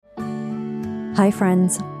Hi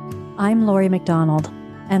friends, I'm Lori McDonald,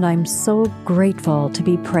 and I'm so grateful to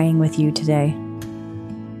be praying with you today.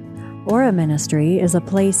 Aura Ministry is a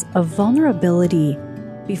place of vulnerability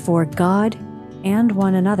before God and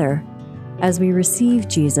one another as we receive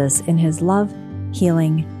Jesus in his love,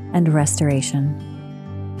 healing, and restoration.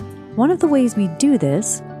 One of the ways we do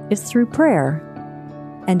this is through prayer,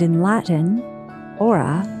 and in Latin,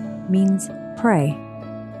 ora means pray.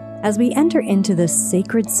 As we enter into this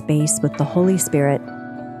sacred space with the Holy Spirit,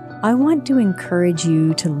 I want to encourage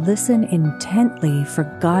you to listen intently for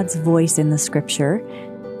God's voice in the Scripture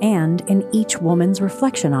and in each woman's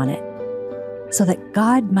reflection on it, so that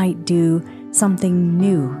God might do something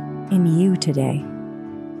new in you today.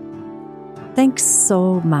 Thanks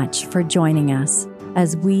so much for joining us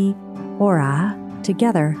as we ora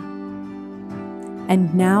together.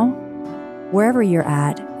 And now, wherever you're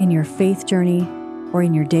at in your faith journey or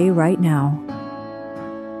in your day right now,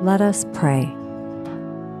 let us pray.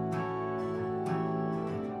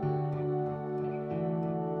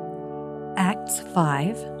 Acts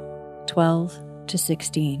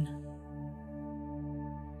 5:12-16.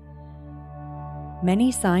 Many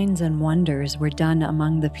signs and wonders were done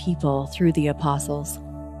among the people through the apostles.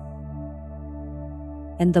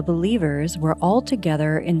 And the believers were all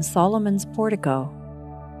together in Solomon's portico.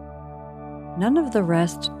 None of the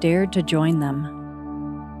rest dared to join them,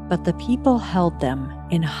 but the people held them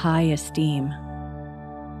in high esteem.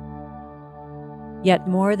 Yet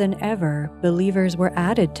more than ever, believers were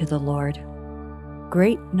added to the Lord,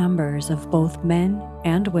 great numbers of both men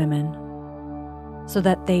and women, so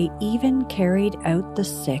that they even carried out the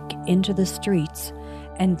sick into the streets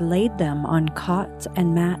and laid them on cots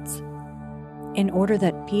and mats, in order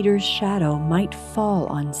that Peter's shadow might fall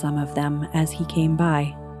on some of them as he came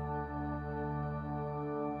by.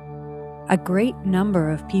 A great number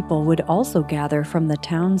of people would also gather from the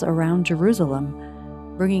towns around Jerusalem,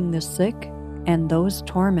 bringing the sick and those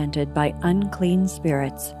tormented by unclean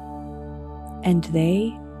spirits, and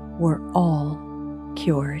they were all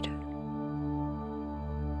cured.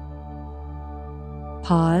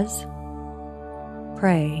 Pause,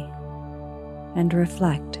 pray, and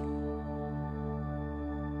reflect.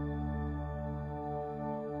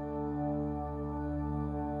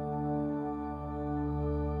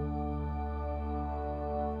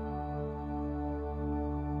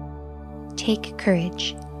 Take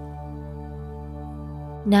courage.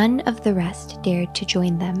 None of the rest dared to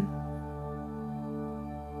join them.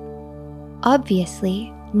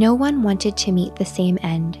 Obviously, no one wanted to meet the same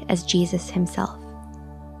end as Jesus himself.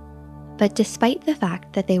 But despite the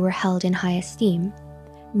fact that they were held in high esteem,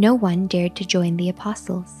 no one dared to join the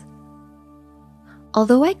apostles.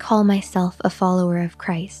 Although I call myself a follower of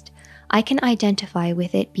Christ, I can identify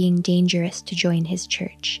with it being dangerous to join his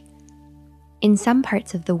church. In some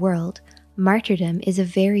parts of the world, martyrdom is a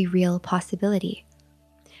very real possibility,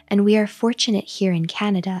 and we are fortunate here in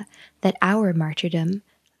Canada that our martyrdom,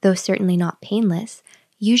 though certainly not painless,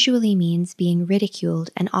 usually means being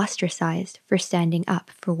ridiculed and ostracized for standing up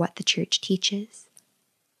for what the church teaches.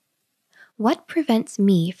 What prevents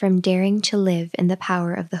me from daring to live in the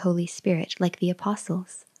power of the Holy Spirit like the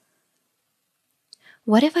apostles?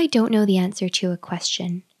 What if I don't know the answer to a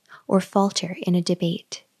question or falter in a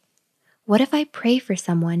debate? What if I pray for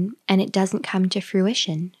someone and it doesn't come to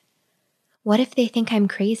fruition? What if they think I'm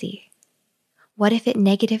crazy? What if it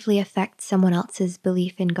negatively affects someone else's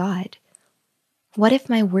belief in God? What if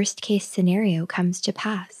my worst-case scenario comes to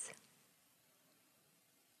pass?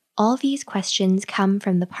 All these questions come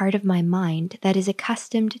from the part of my mind that is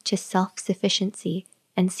accustomed to self-sufficiency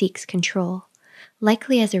and seeks control,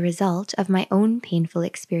 likely as a result of my own painful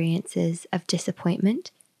experiences of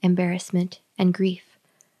disappointment, embarrassment, and grief.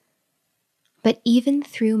 But even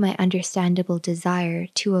through my understandable desire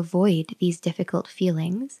to avoid these difficult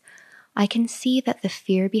feelings, I can see that the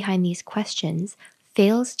fear behind these questions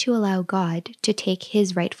fails to allow God to take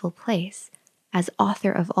his rightful place as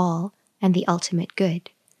author of all and the ultimate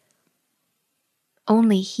good.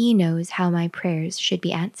 Only he knows how my prayers should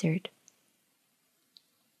be answered.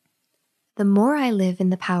 The more I live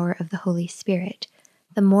in the power of the Holy Spirit,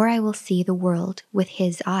 the more I will see the world with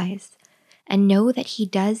his eyes, and know that he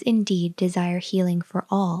does indeed desire healing for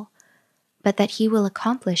all, but that he will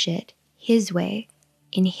accomplish it his way,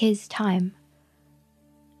 in his time.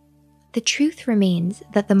 The truth remains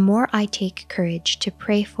that the more I take courage to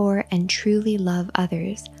pray for and truly love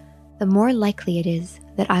others, the more likely it is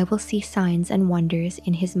that I will see signs and wonders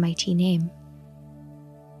in his mighty name.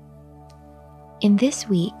 In this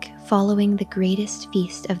week, following the greatest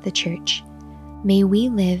feast of the Church, may we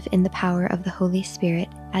live in the power of the Holy Spirit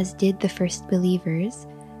as did the first believers,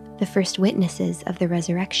 the first witnesses of the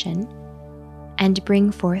resurrection, and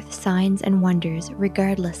bring forth signs and wonders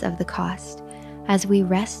regardless of the cost, as we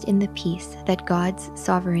rest in the peace that God's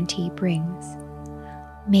sovereignty brings.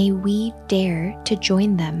 May we dare to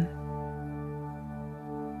join them.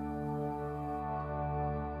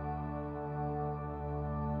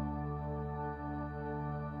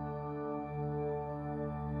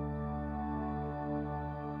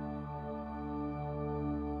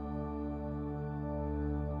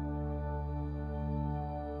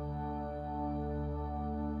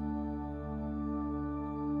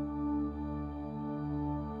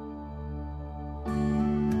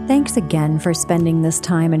 Thanks again for spending this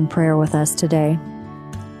time in prayer with us today.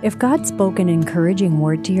 If God spoke an encouraging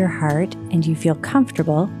word to your heart and you feel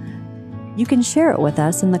comfortable, you can share it with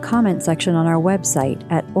us in the comment section on our website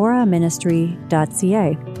at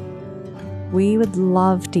oraministry.ca. We would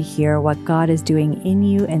love to hear what God is doing in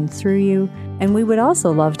you and through you, and we would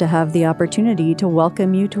also love to have the opportunity to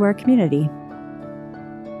welcome you to our community.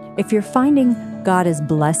 If you're finding God is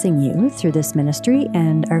blessing you through this ministry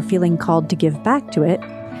and are feeling called to give back to it,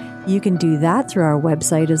 you can do that through our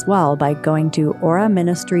website as well by going to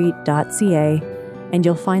oraministry.ca, and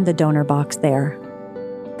you'll find the donor box there.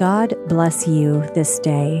 God bless you this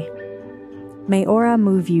day. May Ora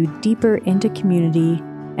move you deeper into community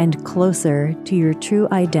and closer to your true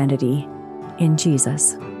identity in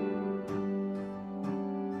Jesus.